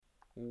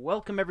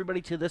Welcome,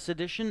 everybody, to this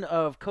edition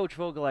of Coach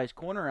Vogelai's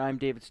Corner. I'm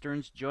David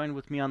Stearns. Joined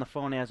with me on the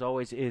phone, as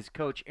always, is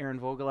Coach Aaron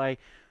Vogelai.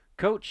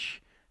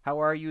 Coach, how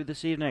are you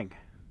this evening?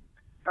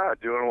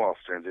 Doing well,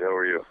 Stearnsy. How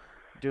are you?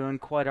 Doing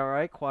quite all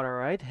right, quite all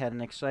right. Had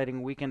an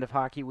exciting weekend of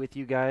hockey with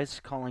you guys,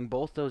 calling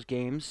both those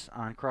games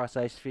on Cross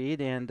Ice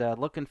Feed, and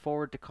looking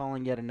forward to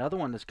calling yet another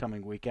one this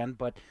coming weekend.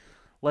 But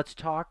let's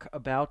talk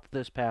about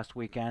this past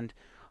weekend.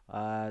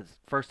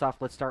 First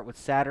off, let's start with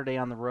Saturday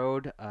on the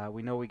road.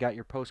 We know we got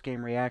your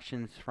post-game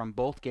reactions from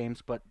both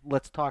games, but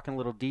let's talk in a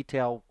little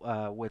detail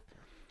with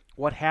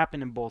what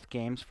happened in both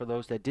games for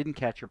those that didn't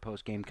catch your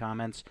post-game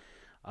comments.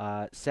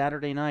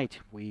 Saturday night,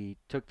 we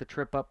took the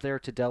trip up there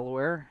to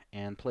Delaware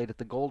and played at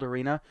the Gold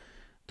Arena.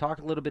 Talk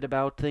a little bit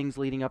about things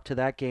leading up to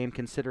that game,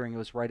 considering it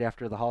was right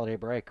after the holiday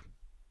break.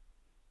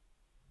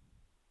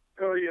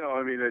 Oh,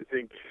 I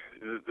think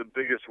the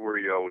biggest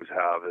worry you always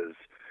have is,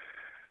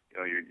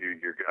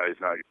 your guys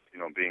not,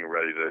 being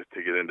ready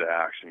to get into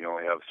action. You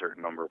only have a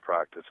certain number of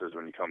practices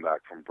when you come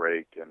back from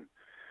break, and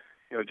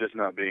just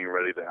not being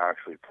ready to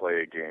actually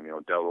play a game.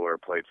 Delaware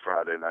played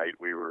Friday night.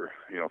 We were,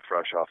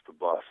 fresh off the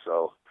bus,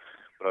 so.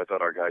 But I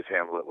thought our guys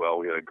handled it well.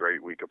 We had a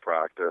great week of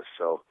practice,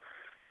 so.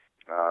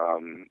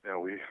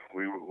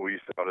 We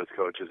thought as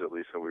coaches at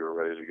least that we were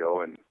ready to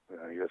go, and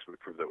I guess we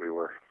proved that we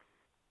were.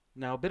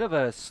 Now, a bit of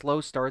a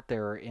slow start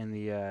there in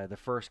the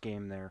first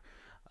game there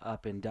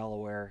up in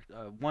Delaware.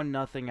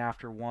 1-0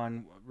 after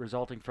one,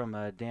 resulting from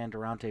a Dan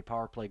Durante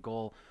power play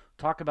goal.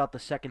 Talk about the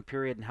second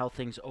period and how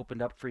things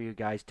opened up for you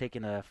guys,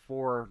 taking a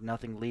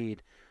 4-0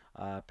 lead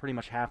pretty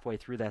much halfway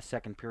through that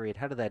second period.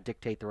 How did that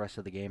dictate the rest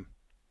of the game?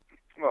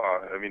 Well,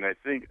 I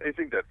think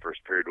that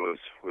first period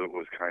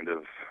was kind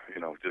of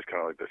just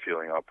kind of like the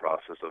feeling out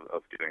process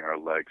of getting our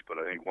legs. But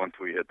I think once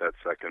we hit that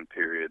second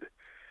period,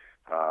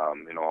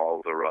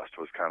 all the rust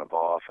was kind of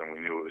off, and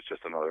we knew it was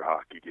just another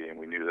hockey game.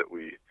 We knew that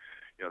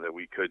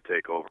we could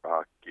take over a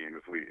hockey game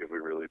if we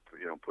really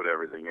put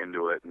everything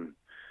into it. And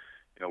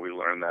we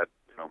learned that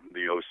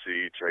the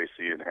OC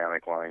Tracy and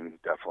Hannock line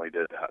definitely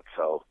did that.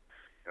 So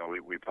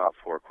we popped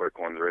four quick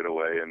ones right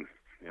away, and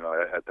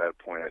at that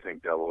point I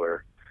think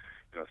Delaware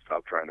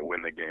stopped trying to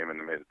win the game and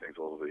it made things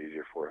a little bit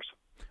easier for us.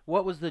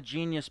 What was the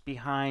genius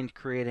behind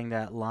creating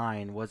that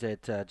line? Was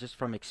it just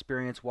from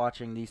experience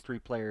watching these three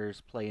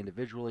players play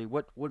individually?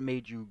 What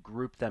made you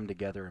group them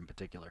together in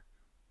particular?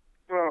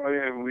 Well,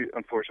 we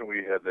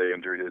unfortunately had the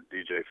injury to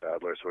DJ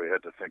Fadler, so we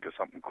had to think of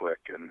something quick.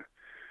 And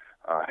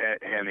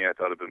Hanny, I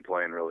thought, had been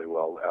playing really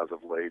well as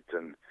of late,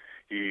 and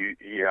he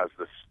has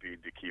the speed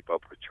to keep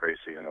up with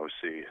Tracy and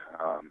OC.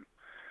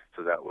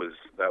 So that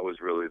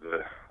was really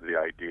the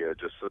idea,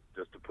 just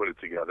to put it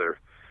together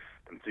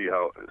and see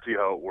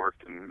how it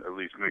worked, and at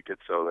least make it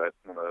so that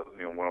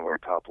one of our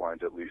top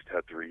lines at least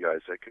had three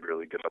guys that could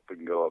really get up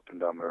and go up and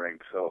down the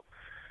rink. So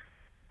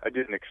I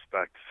didn't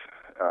expect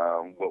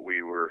what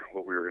we were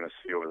going to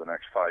see over the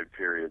next five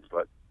periods,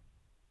 but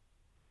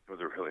it was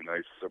a really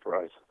nice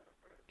surprise.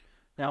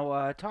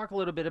 Now, talk a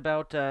little bit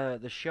about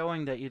the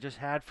showing that you just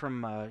had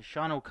from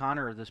Sean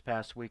O'Connor this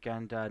past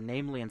weekend,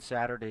 namely in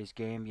Saturday's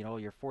game. You know,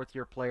 your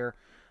fourth-year player,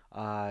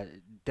 uh,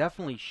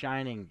 definitely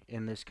shining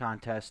in this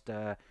contest.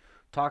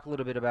 Talk a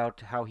little bit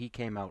about how he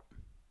came out.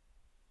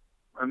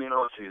 I mean,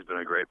 obviously he's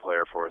been a great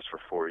player for us for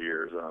 4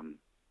 years,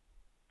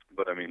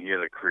 but I mean he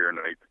had a career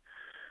night.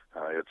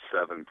 He had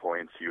 7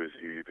 points. He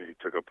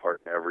took a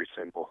part in every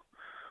single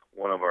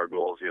one of our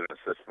goals. He had an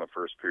assist in the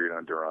first period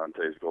on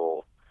Durante's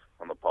goal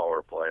on the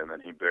power play, and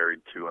then he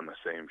buried two in the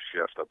same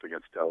shift up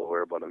against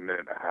Delaware about a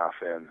minute and a half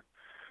in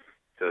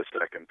to the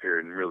second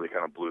period, and really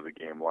kind of blew the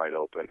game wide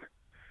open.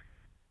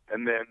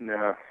 And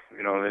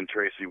then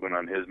Tracy went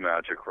on his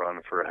magic run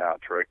for a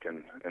hat trick,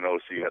 and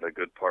OC had a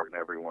good part in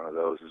every one of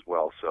those as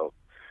well. So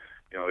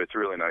it's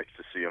really nice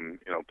to see him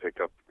pick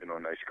up a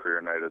nice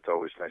career night. It's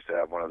always nice to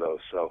have one of those.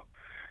 So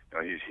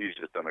he's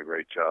just done a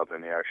great job,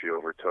 and he actually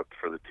overtook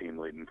for the team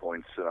leading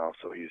points now.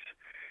 So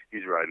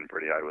he's riding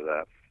pretty high with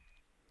that.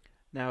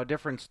 Now, a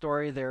different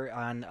story there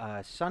on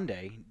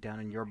Sunday down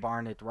in your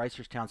barn at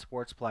Reisterstown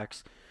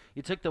Sportsplex.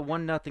 You took the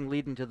 1-0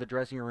 lead into the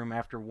dressing room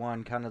after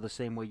one, kind of the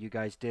same way you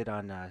guys did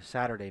on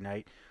Saturday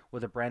night,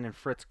 with a Brandon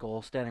Fritz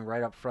goal standing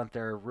right up front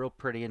there, real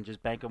pretty, and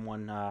just banking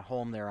one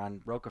home there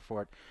on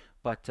Rocafort.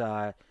 But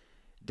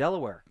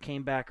Delaware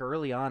came back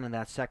early on in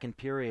that second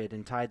period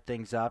and tied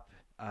things up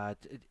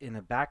in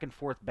a back and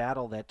forth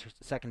battle that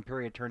second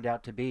period turned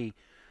out to be.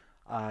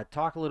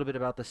 Talk a little bit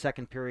about the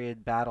second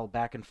period battle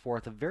back and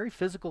forth, a very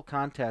physical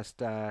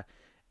contest.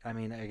 I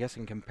mean, I guess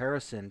in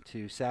comparison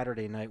to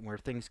Saturday night where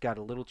things got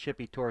a little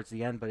chippy towards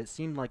the end, but it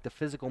seemed like the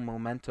physical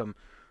momentum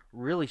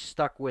really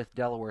stuck with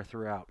Delaware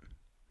throughout.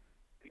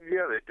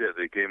 Yeah, they did.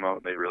 They came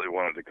out and they really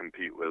wanted to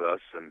compete with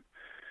us, and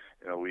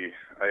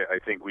I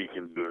think we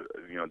can do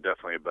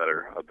definitely a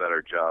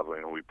better job.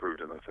 We proved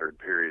in the third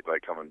period by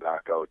coming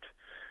back out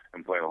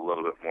and playing a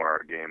little bit more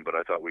our game. But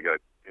I thought we got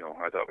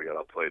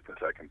outplayed in the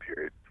second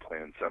period,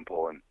 plain and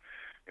simple. And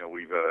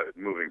we've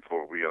moving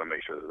forward, we got to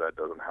make sure that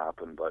doesn't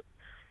happen. But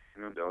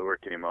Delaware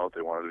came out;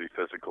 they wanted to be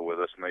physical with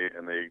us,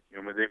 and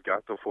they've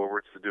got the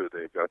forwards to do it.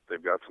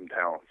 They've got some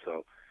talent.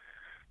 So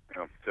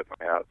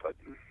that. But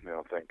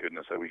thank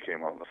goodness that we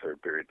came out in the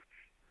third period.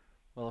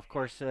 Well, of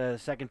course, the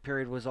second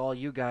period was all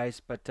you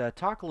guys, but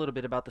talk a little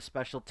bit about the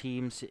special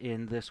teams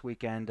in this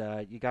weekend.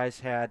 You guys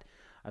had,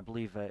 I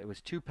believe, it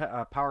was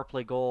power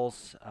play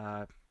goals.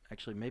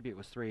 Actually, maybe it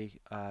was three.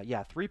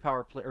 Yeah, two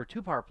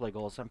power play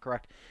goals. I'm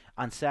correct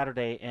on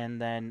Saturday, and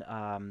then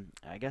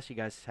I guess you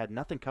guys had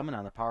nothing coming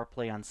on the power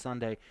play on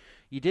Sunday.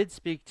 You did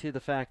speak to the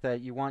fact that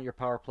you want your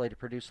power play to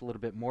produce a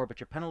little bit more, but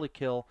your penalty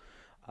kill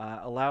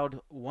allowed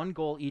one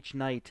goal each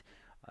night.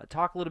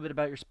 Talk a little bit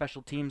about your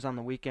special teams on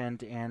the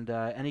weekend and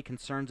any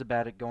concerns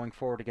about it going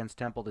forward against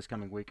Temple this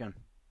coming weekend.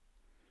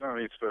 I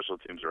mean, special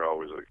teams are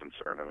always a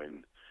concern. I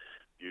mean,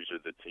 usually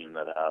the team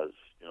that has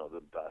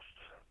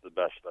the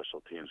best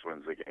special teams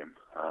wins the game.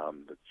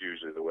 That's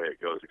usually the way it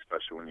goes,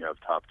 especially when you have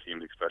top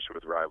teams, especially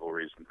with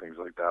rivalries and things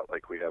like that,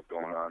 like we have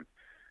going on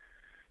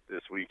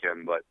this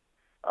weekend. But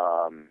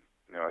I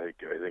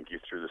think you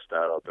threw the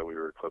stat out that we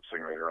were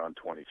eclipsing right around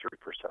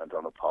 23%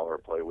 on the power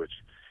play,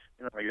 which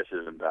I guess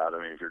isn't bad.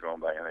 I mean, if you're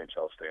going by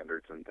NHL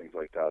standards and things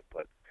like that,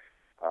 but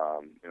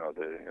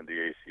the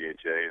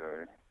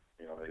ACHA,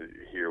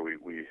 here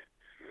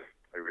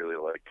I really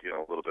like a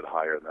little bit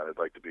higher than that. I'd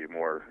like to be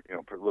more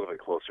a little bit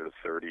closer to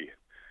 30.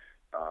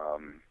 I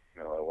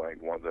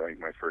think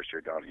my first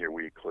year down here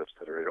we eclipsed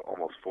it at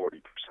almost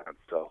 40%.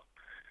 So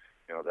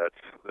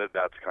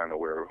that's kind of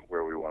where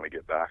we want to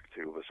get back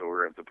to. So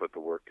we're going to put the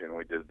work in.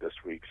 We did it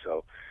this week.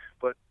 So,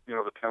 but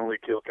the penalty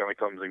kill kind of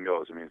comes and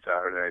goes. I mean,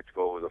 Saturday night's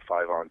goal was a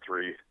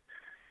 5-on-3,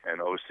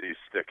 and OC's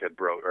stick he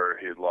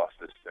had lost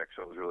his stick,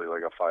 so it was really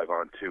like a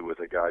 5-on-2 with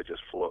a guy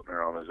just floating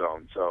around his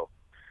own. So,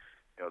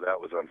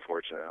 that was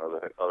unfortunate.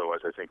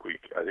 Otherwise, I think we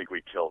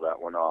killed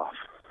that one off.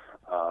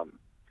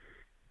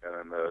 And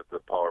then the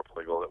power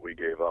play goal that we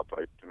gave up,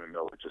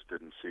 Miller just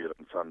didn't see it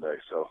on Sunday.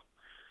 So,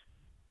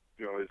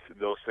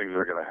 those things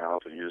are going to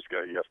happen. You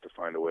have to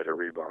find a way to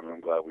rebound, and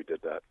I'm glad we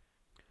did that.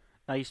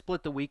 Now, you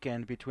split the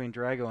weekend between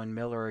Drago and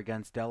Miller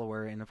against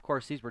Delaware, and of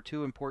course these were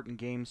two important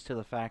games to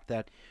the fact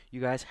that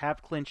you guys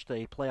have clinched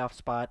a playoff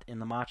spot in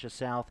the Matcha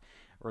South,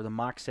 or the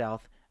Mock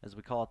South, as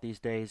we call it these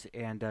days,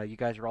 and you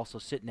guys are also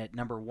sitting at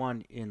number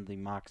one in the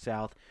Mock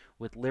South,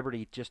 with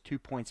Liberty just 2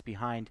 points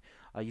behind.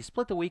 You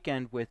split the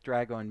weekend with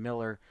Drago and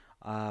Miller.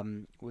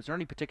 Was there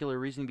any particular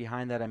reason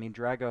behind that? I mean,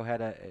 Drago had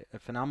a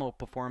phenomenal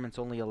performance,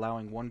 only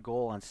allowing one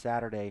goal on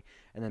Saturday,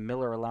 and then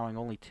Miller allowing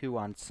only 2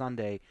 on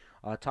Sunday.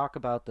 Talk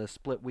about the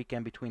split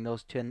weekend between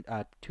those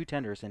two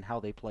tenders and how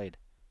they played.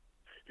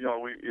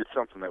 It's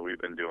something that we've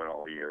been doing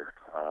all year.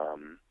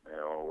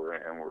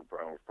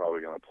 We're probably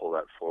going to pull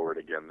that forward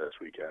again this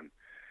weekend.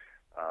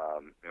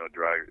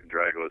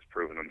 Drago has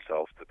proven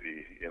himself to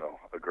be,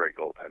 a great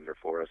goaltender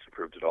for us. He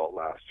proved it all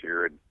last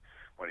year, and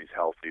when he's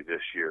healthy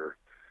this year,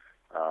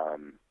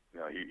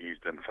 he's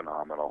been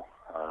phenomenal.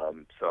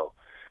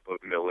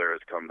 But Miller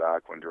has come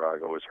back when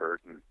Drago was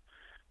hurt and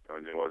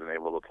he wasn't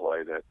able to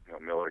play. That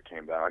Miller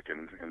came back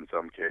and in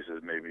some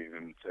cases maybe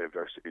even saved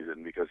our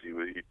season because he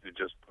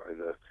just by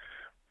the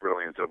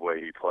brilliance of the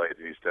way he played.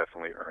 He's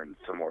definitely earned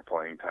some more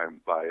playing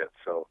time by it.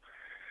 So.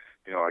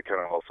 I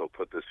kind of also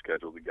put this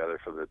schedule together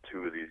for the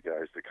two of these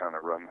guys to kind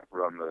of run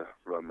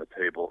the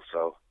table.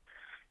 So,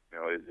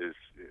 I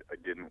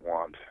didn't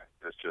want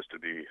this just to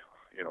be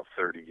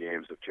 30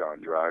 games of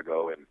John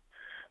Drago and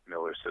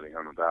Miller sitting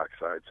on the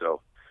backside.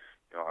 So,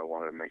 I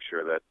wanted to make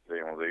sure that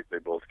they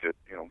both get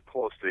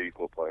close to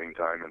equal playing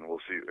time, and we'll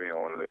see.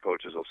 One of the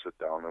coaches will sit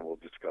down and we'll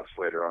discuss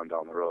later on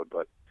down the road.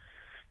 But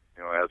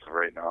as of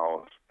right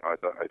now, I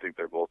think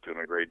they're both doing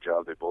a great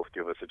job. They both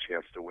give us a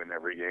chance to win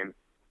every game.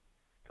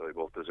 So they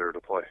both deserve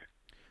to play.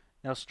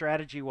 Now,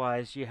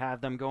 strategy-wise, you have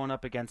them going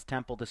up against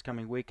Temple this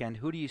coming weekend.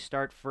 Who do you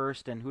start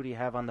first, and who do you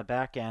have on the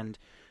back end?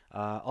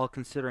 All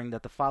considering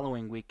that the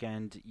following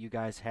weekend you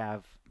guys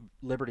have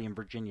Liberty and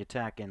Virginia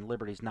Tech, and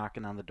Liberty's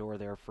knocking on the door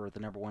there for the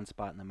number one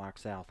spot in the Mock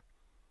South.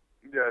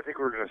 Yeah, I think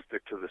we're going to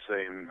stick to the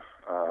same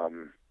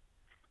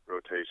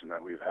rotation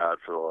that we've had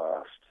for the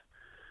last,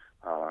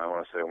 I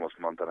want to say almost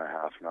month and a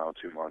half now,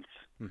 2 months.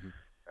 Mm-hmm.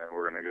 And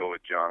we're going to go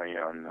with Johnny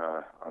on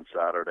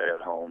Saturday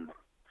at home.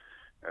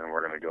 And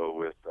we're going to go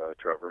with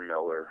Trevor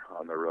Miller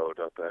on the road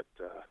up at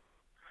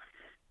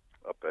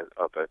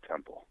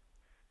Temple.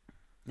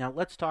 Now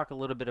let's talk a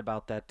little bit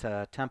about that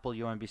Temple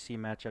UMBC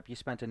matchup. You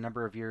spent a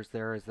number of years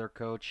there as their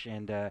coach,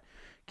 and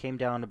came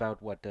down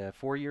about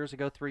 3 years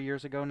ago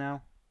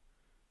now.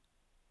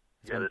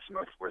 Yeah, this is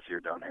my 4th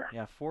year down here.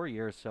 Yeah, 4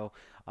 years. So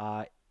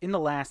in the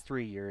last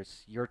 3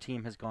 years, your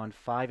team has gone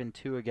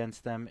 5-2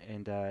 against them,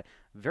 and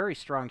very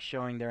strong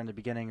showing there in the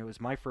beginning. It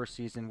was my first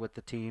season with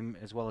the team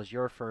as well as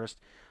your first.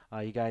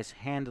 You guys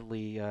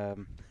handily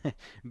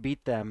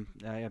beat them.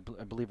 I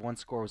believe one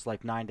score was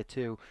like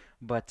 9-2.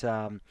 But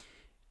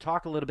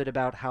talk a little bit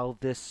about how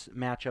this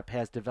matchup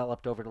has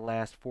developed over the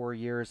last 4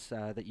 years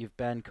that you've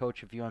been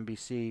coach of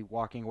UMBC,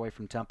 walking away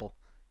from Temple.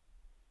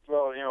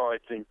 Well, I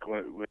think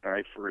when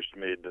I first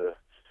made the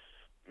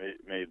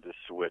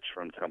switch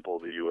from Temple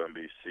to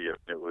UMBC,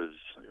 it was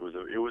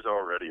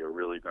already a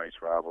really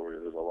nice rivalry.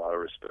 There's a lot of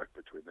respect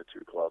between the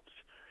two clubs.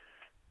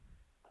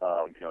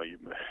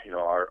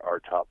 Our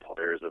top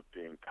players of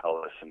being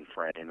Pellis and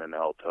Frayne and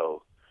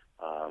Alto.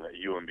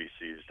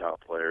 UMBC's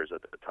top players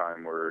at the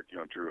time were,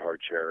 Drew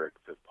Harcharik,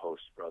 the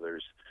Post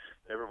brothers.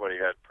 Everybody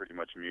had pretty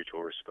much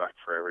mutual respect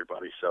for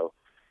everybody. So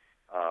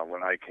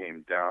when I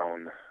came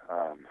down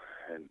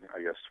and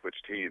I guess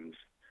switched teams,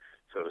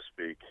 so to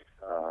speak,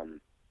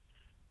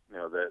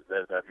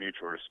 that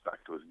mutual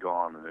respect was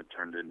gone and it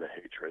turned into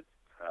hatred.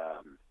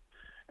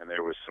 And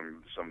there was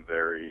some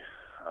very,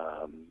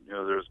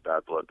 there was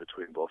bad blood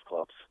between both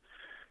clubs.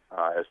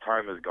 As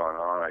time has gone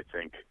on, I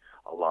think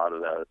a lot of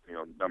that,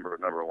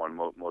 number one,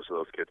 most of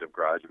those kids have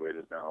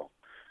graduated now.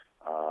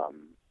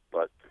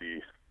 But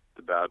the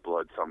bad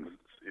blood,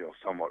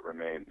 somewhat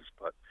remains.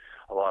 But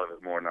a lot of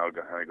it more now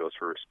kind of goes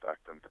for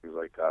respect and things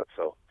like that.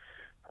 So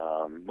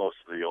most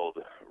of the old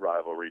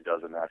rivalry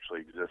doesn't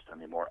actually exist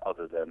anymore,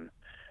 other than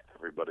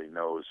everybody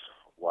knows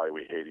why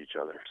we hate each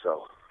other.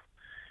 So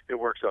it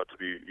works out to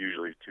be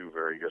usually two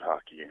very good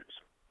hockey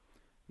games.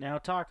 Now,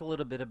 talk a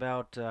little bit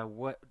about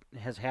what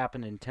has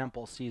happened in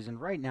Temple season.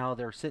 Right now,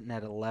 they're sitting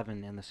at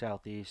 11 in the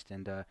Southeast,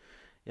 and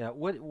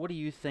what do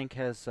you think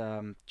has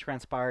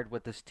transpired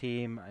with this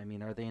team? I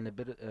mean, are they in a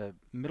bit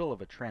middle of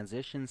a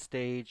transition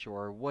stage,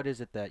 or what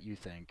is it that you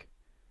think?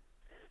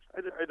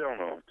 I don't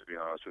know, to be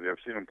honest with you. I've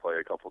seen them play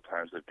a couple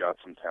times. They've got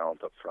some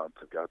talent up front.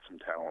 They've got some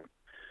talent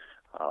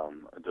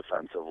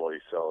defensively.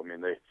 So I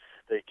mean,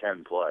 they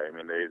can play. I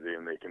mean,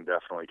 they can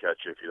definitely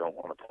catch you if you don't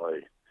want to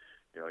play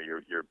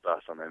your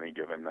best on any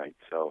given night.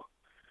 So,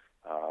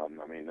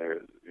 I mean,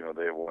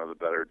 they have one of the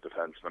better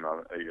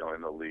defensemen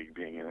in the league,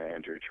 being an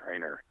Andrew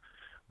Trainer.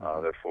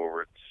 Their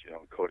forwards,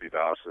 Cody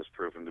Voss has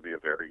proven to be a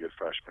very good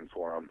freshman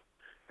for them.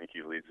 I think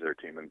he leads their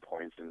team in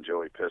points. And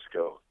Joey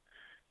Pisco,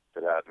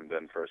 if it hadn't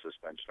been for a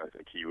suspension, I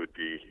think he would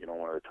be,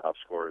 one of the top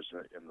scorers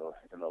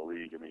in the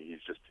league. I mean,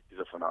 he's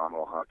a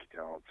phenomenal hockey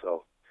talent.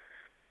 So,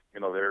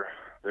 they're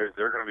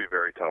going to be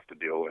very tough to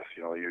deal with.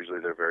 Usually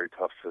they're very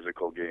tough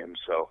physical games.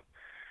 So,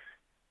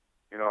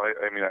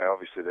 I mean,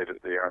 obviously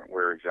they aren't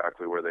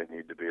exactly where they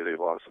need to be. They've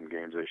lost some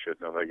games they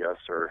shouldn't have, I guess,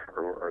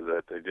 or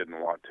that they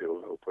didn't want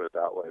to. We'll put it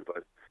that way.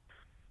 But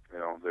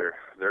they're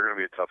going to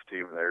be a tough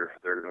team. They're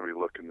going to be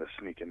looking to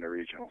sneak into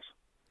regionals.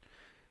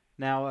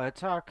 Now,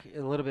 talk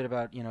a little bit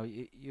about,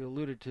 you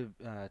alluded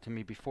to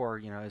me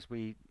before, as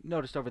we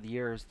noticed over the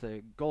years,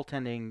 the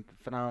goaltending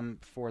phenomenon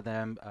for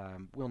them,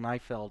 Will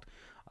Neifeld.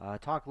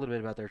 Talk a little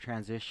bit about their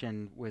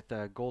transition with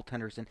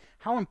goaltenders and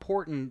how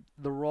important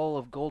the role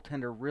of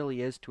goaltender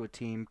really is to a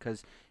team,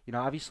 because,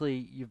 obviously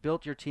you've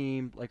built your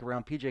team like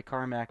around PJ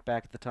Carmack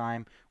back at the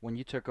time when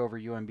you took over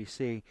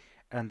UMBC,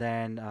 and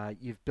then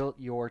you've built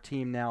your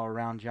team now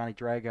around Johnny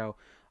Drago.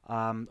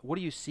 What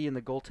do you see in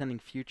the goaltending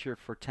future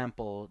for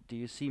Temple? Do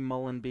you see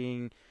Mullen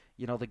being,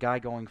 the guy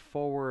going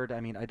forward?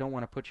 I mean, I don't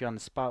want to put you on the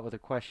spot with a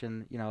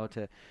question,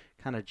 to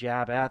kind of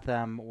jab at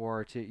them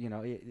or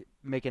to,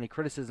 make any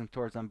criticism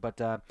towards them. But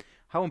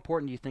how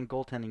important do you think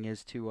goaltending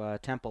is to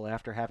Temple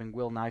after having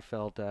Will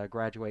Neifeld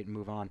graduate and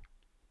move on?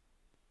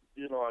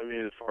 I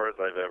mean, as far as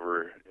I've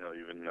ever,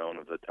 even known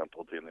of the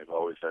Temple team, they've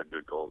always had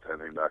good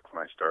goaltending. Back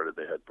when I started,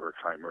 they had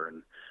Berkheimer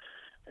and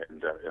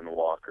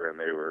Walker, and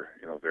they were,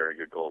 very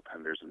good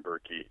goaltenders. And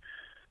Berkey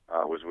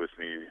was with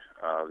me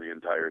the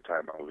entire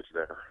time I was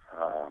there.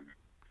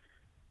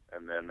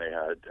 And then they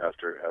had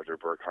after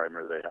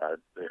Berkheimer, they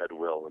had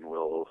Will, and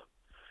Will's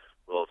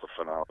a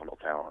phenomenal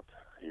talent.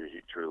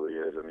 He truly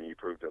is. I mean, he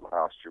proved it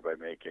last year by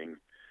making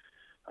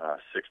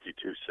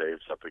 62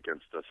 saves up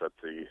against us at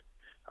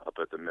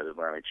the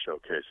Mid-Atlantic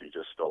Showcase. He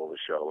just stole the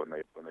show when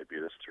they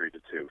beat us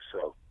 3-2.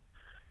 So,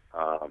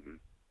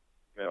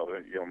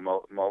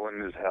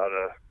 Mullen has had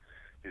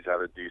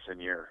a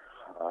decent year.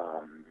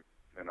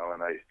 And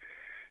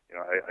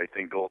I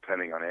think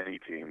goaltending on any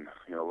team,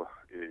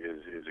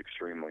 is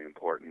extremely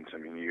important. I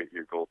mean,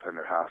 your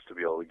goaltender has to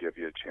be able to give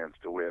you a chance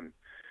to win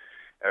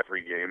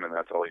every game, and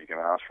that's all you can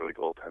ask for the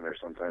goaltender.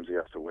 Sometimes he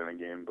has to win a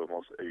game, but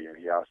he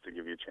has to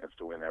give you a chance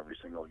to win every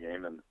single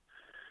game. And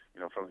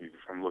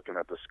from looking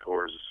at the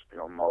scores,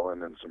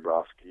 Mullen and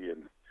Sombrowski,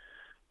 and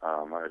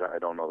I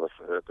don't know if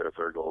they're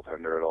their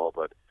goaltender at all,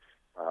 but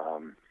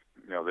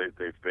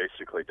they've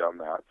basically done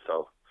that.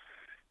 So,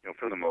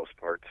 for the most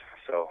part.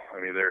 So,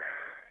 I mean,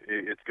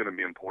 it's going to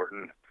be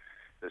important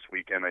this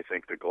weekend. I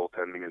think the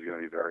goaltending is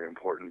going to be very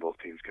important. Both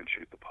teams can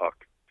shoot the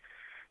puck.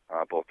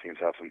 Both teams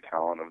have some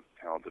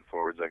talented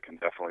forwards that can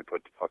definitely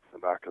put the puck in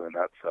the back of the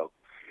net. So,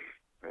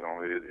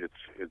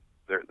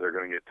 they're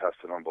going to get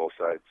tested on both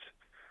sides,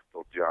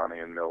 both Johnny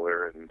and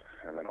Miller, and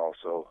then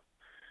also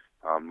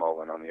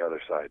Mullen on the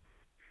other side.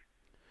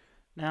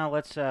 Now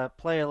let's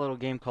play a little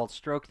game called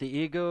Stroke the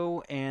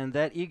Ego, and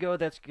that ego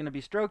that's going to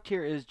be stroked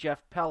here is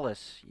Jeff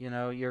Pellis.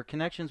 Your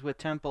connections with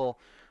Temple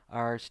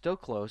are still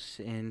close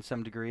in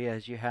some degree,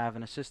 as you have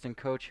an assistant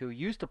coach who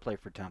used to play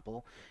for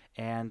Temple,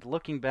 and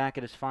looking back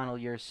at his final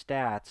year's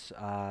stats,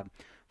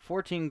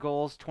 14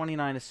 goals,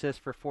 29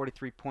 assists for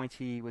 43 points.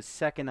 He was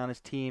second on his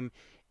team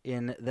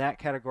in that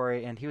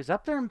category, and he was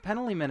up there in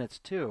penalty minutes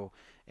too.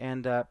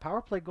 and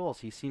power play goals.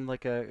 He seemed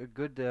like a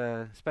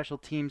good special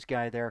teams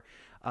guy there.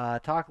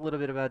 Talk a little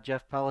bit about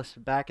Jeff Pellis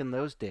back in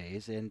those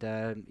days, and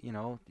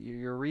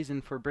your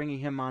reason for bringing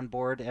him on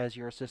board as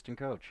your assistant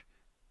coach.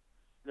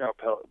 Yeah,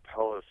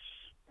 Pellis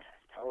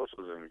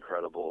was an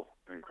incredible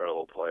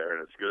player,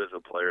 and as good as a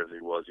player as he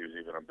was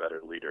even a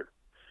better leader.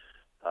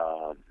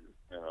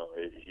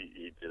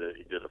 He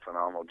did a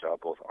phenomenal job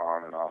both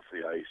on and off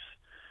the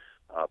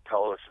ice.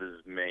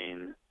 Pellis's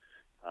main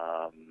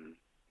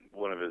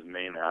one of his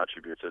main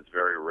attributes that's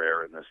very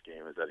rare in this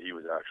game is that he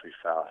was actually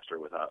faster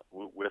with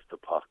the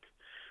puck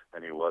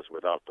than he was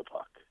without the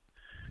puck,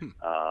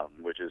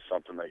 which is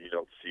something that you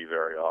don't see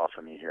very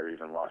often. You hear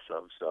even less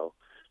of. So,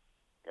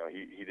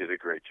 he did a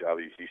great job.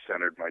 He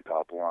centered my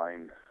top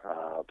line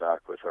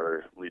back with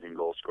our leading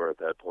goal scorer at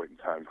that point in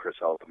time,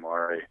 Chris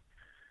Altamare,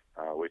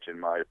 which in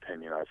my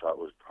opinion I thought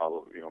was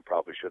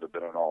probably should have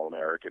been an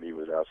All-American. He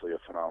was absolutely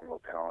a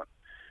phenomenal talent.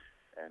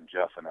 And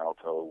Jeff and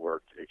Alto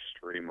worked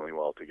extremely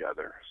well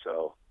together.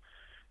 So,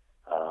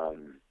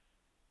 and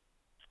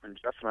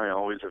Jeff and I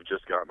always have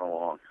just gotten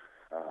along.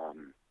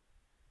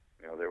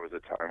 There was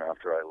a time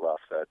after I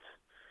left that,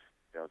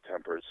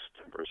 tempers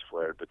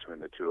flared between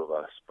the two of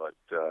us, but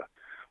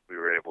we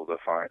were able to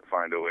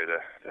find a way to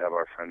have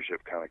our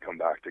friendship kind of come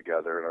back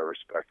together, and our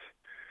respect,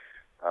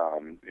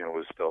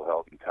 was still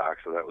held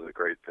intact. So that was a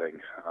great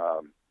thing.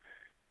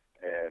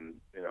 And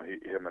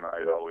him and I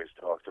had always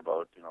talked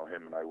about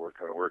him and I were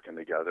kind of working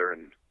together,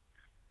 and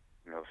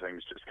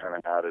things just kind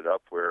of added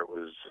up where it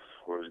was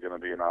going to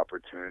be an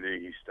opportunity.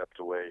 He stepped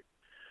away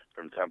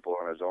from Temple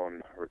on his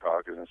own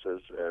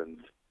recognizances,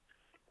 and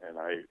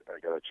I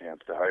got a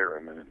chance to hire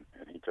him, and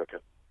he took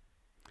it.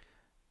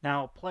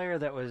 Now, a player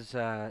that was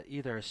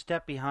either a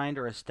step behind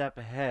or a step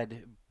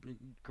ahead,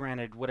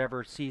 granted,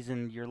 whatever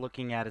season you're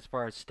looking at as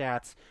far as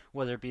stats,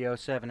 whether it be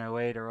 07,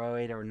 08, or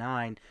 08, or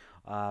 09,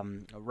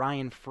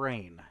 Ryan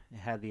Frayne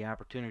had the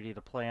opportunity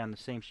to play on the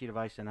same sheet of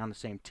ice and on the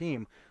same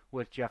team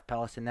with Jeff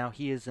Pellis, and now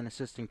he is an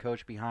assistant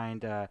coach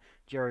behind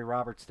Jerry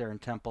Roberts there in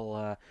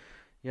Temple.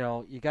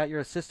 You got your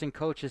assistant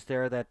coaches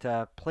there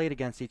that played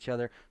against each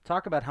other.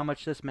 Talk about how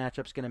much this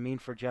matchup's going to mean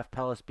for Jeff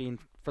Pellis being,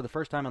 for the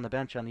first time on the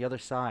bench, on the other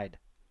side.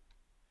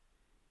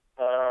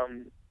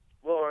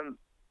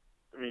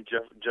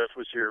 Jeff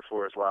was here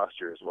for us last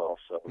year as well.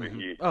 So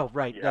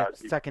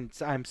second.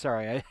 I'm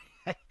sorry.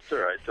 It's all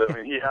right. So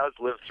he has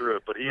lived through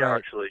it, but he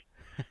actually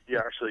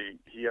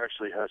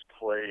has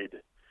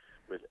played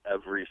with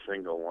every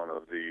single one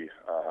of the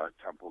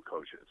Temple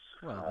coaches.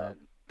 Well,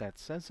 that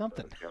says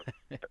something.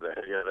 The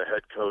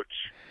head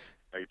coach.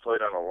 He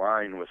played on a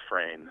line with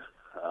Frayne.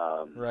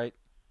 Right.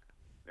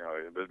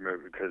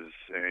 Because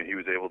he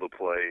was able to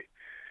play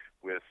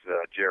with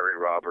Jerry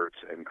Roberts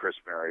and Chris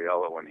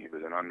Mariella when he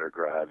was an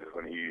undergrad.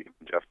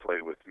 Jeff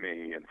played with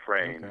me and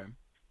Frayne. Okay.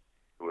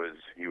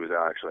 He was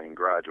actually in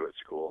graduate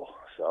school.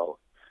 So,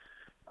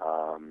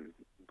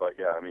 but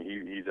yeah,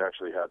 he's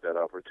actually had that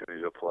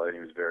opportunity to play. He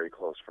was very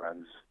close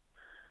friends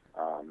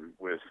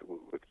with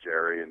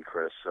Jerry and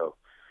Chris. So,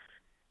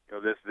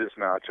 this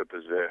matchup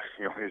is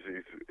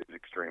is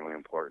extremely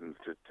important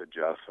to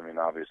Jeff.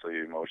 Obviously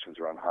emotions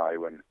run high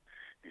when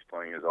he's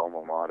playing his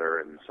alma mater,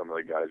 and some of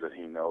the guys that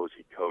he knows.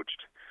 He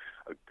coached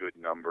a good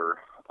number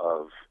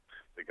of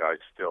the guys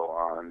still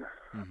on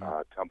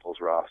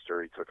Temple's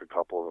roster. He took a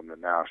couple of them to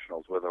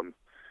nationals with him,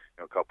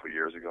 a couple of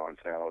years ago in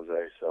San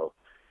Jose. So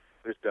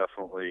there's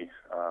definitely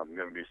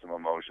going to be some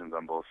emotions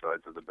on both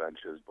sides of the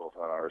benches, both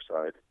on our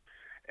side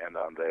and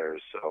on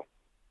theirs. So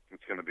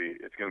it's going to be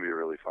a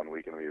really fun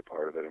weekend to be a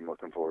part of it. I'm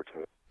looking forward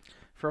to it.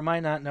 For my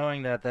not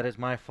knowing that is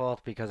my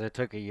fault because I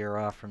took a year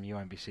off from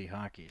UMBC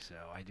hockey, so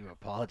I do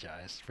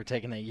apologize for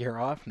taking a year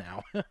off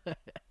now.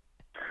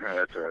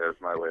 That's all right.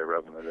 That's my way of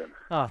rubbing it in.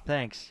 Oh,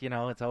 thanks.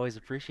 It's always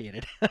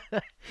appreciated.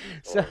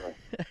 So,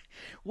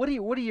 what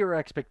are your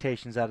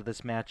expectations out of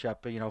this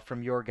matchup?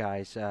 From your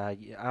guys.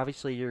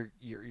 Obviously, you're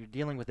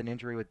dealing with an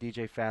injury with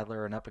DJ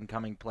Fadler, an up and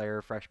coming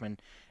player, freshman,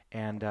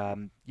 and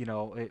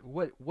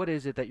what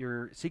is it that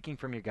you're seeking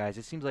from your guys?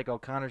 It seems like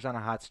O'Connor's on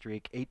a hot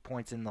streak, 8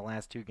 points in the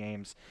last 2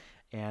 games,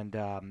 and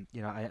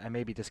I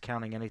may be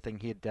discounting anything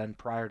he had done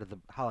prior to the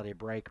holiday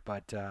break,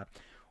 but.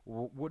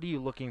 What are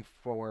you looking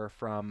for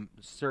from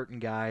certain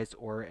guys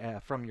or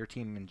from your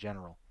team in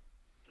general?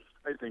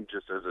 I think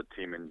just as a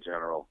team in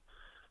general,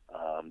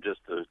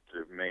 just to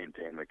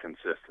maintain the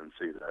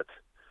consistency that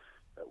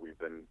we've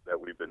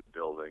been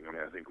building.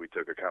 I think we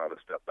took a kind of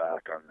a step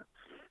back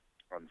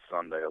on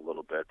Sunday a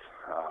little bit,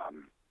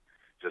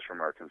 just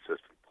from our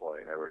consistent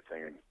play and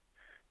everything,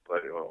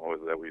 but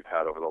that we've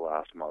had over the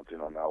last month.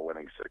 Now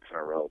winning 6 in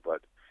a row,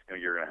 but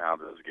you're going to have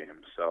those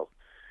games, so.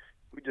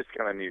 We just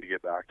kind of need to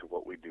get back to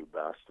what we do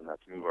best, and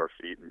that's move our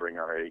feet and bring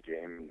our A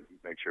game and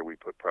make sure we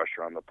put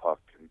pressure on the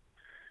puck and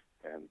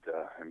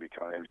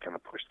kind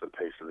of push the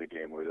pace of the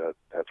game.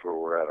 That's where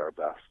we're at our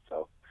best.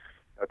 So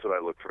that's what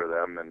I look for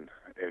them, and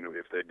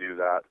if they do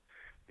that,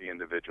 the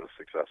individual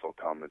success will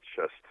come. It's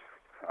just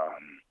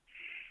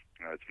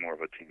it's more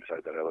of a team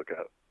side that I look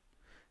at.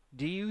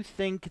 Do you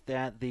think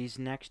that these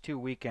next 2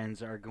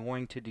 weekends are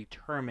going to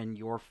determine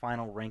your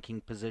final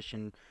ranking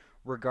position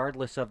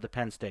regardless of the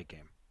Penn State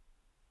game?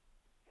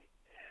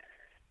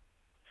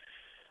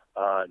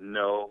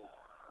 No.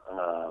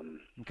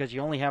 Because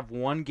you only have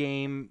one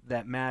game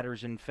that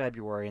matters in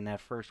February in that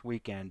first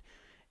weekend,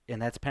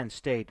 and that's Penn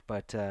State.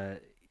 But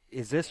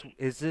is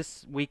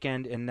this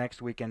weekend and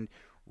next weekend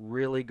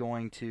really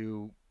going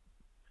to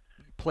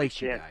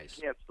place you guys?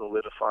 Can't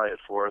solidify it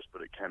for us,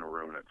 but it can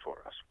ruin it for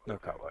us. Put it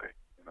Okay. that way.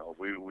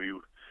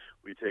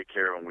 We take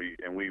care and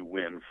we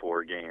win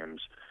 4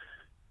 games.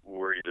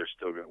 We're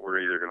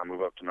either going to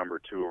move up to number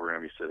 2 or we're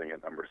going to be sitting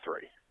at number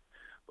 3.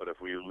 But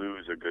if we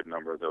lose a good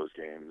number of those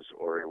games,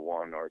 or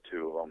 1 or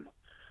 2 of them,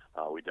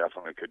 we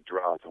definitely could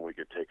drop and we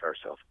could take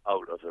ourselves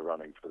out of the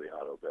running for the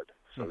auto bid.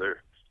 So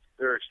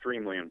they're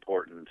extremely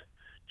important,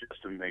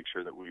 just to make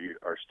sure that we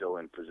are still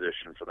in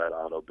position for that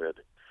auto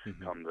bid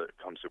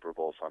come Super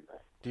Bowl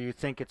Sunday. Do you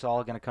think it's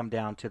all going to come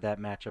down to that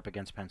matchup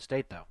against Penn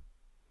State, though?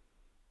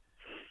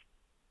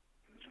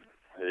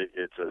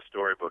 It's a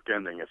storybook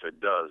ending if it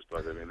does,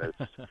 but I mean it's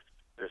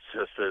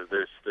just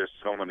there's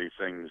so many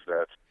things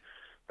that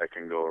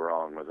can go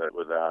wrong with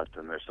that,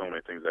 and there's so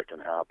many things that can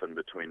happen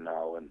between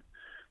now and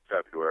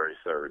February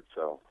 3rd.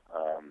 So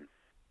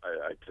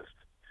I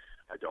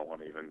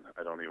don't even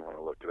want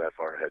to look that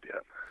far ahead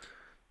yet.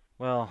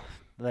 Well,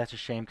 that's a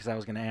shame because I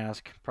was going to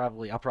ask.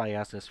 I'll probably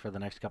ask this for the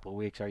next couple of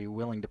weeks. Are you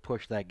willing to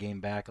push that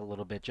game back a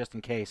little bit just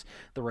in case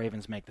the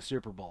Ravens make the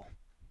Super Bowl?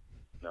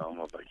 No, I'm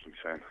a Vikings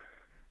fan.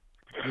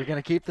 You're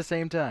going to keep the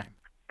same time?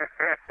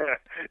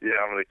 Yeah,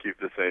 I'm going to keep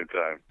the same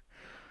time.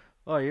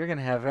 Oh, you're going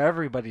to have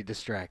everybody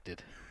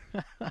distracted.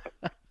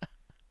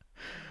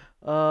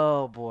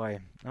 Oh, boy.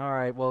 All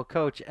right. Well,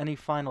 Coach, any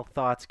final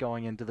thoughts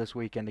going into this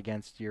weekend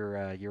against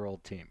your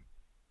old team?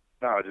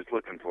 No, just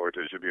looking forward to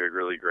it. It should be a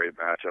really great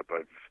matchup.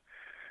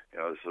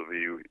 This will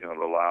be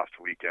the last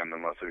weekend,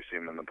 unless we see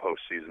him in the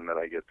postseason, that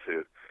I get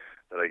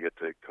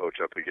to coach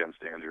up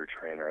against Andrew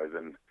Trainer. I've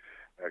been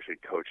actually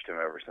coached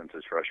him ever since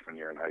his freshman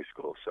year in high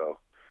school. So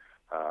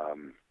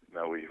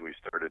we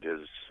started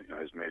his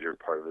major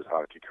part of his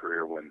hockey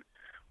career when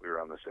we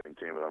were on the same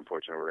team, but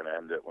unfortunately we're going to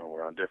end it when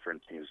we're on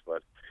different teams.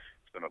 But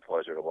it's been a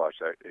pleasure to watch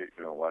that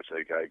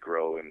guy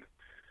grow and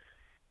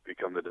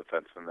become the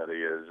defenseman that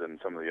he is, and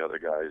some of the other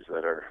guys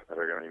that are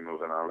going to be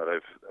moving on that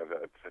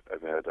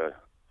I've had a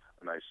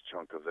nice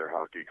chunk of their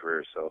hockey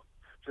career. So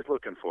just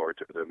looking forward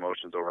to it. The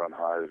emotions will run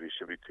high. There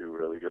should be 2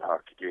 really good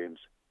hockey games.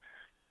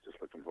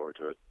 Just looking forward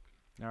to it.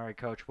 All right,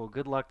 Coach. Well,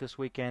 good luck this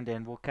weekend,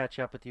 and we'll catch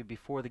up with you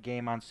before the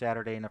game on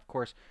Saturday. And, of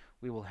course,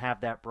 we will have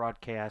that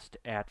broadcast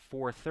at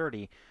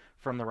 4:30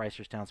 from the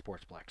Reisterstown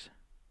Sportsplex.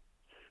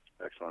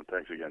 Excellent.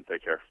 Thanks again.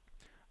 Take care.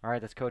 All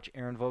right, that's Coach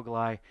Aaron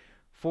Vogelai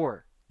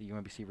for the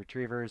UMBC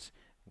Retrievers.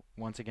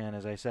 Once again,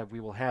 as I said, we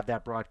will have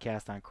that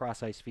broadcast on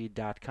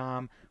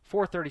crossicefeed.com.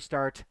 4:30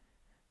 start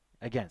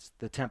against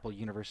the Temple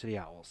University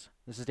Owls.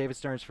 This is David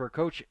Stearns for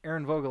Coach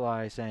Aaron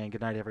Vogelai saying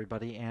good night,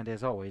 everybody, and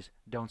as always,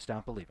 don't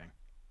stop believing.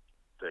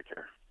 Take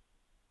care.